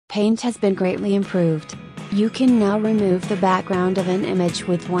Paint has been greatly improved. You can now remove the background of an image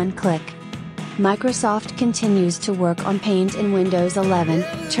with one click. Microsoft continues to work on Paint in Windows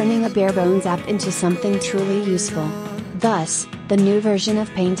 11, turning a bare-bones app into something truly useful. Thus, the new version of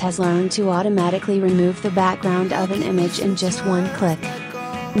Paint has learned to automatically remove the background of an image in just one click.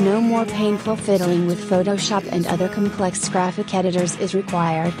 No more painful fiddling with Photoshop and other complex graphic editors is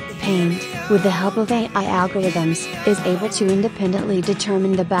required. Paint, with the help of AI algorithms, is able to independently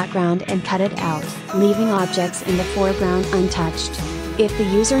determine the background and cut it out, leaving objects in the foreground untouched. If the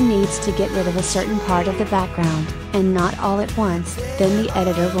user needs to get rid of a certain part of the background, and not all at once, then the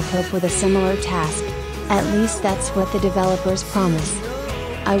editor will cope with a similar task. At least that's what the developers promise.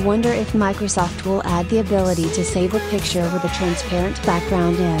 I wonder if Microsoft will add the ability to save a picture with a transparent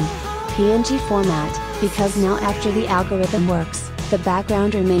background in PNG format, because now after the algorithm works, the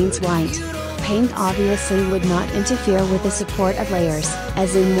background remains white. Paint obviously would not interfere with the support of layers,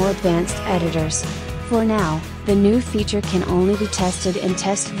 as in more advanced editors. For now, the new feature can only be tested in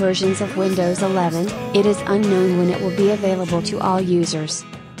test versions of Windows 11, it is unknown when it will be available to all users.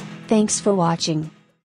 Thanks for watching.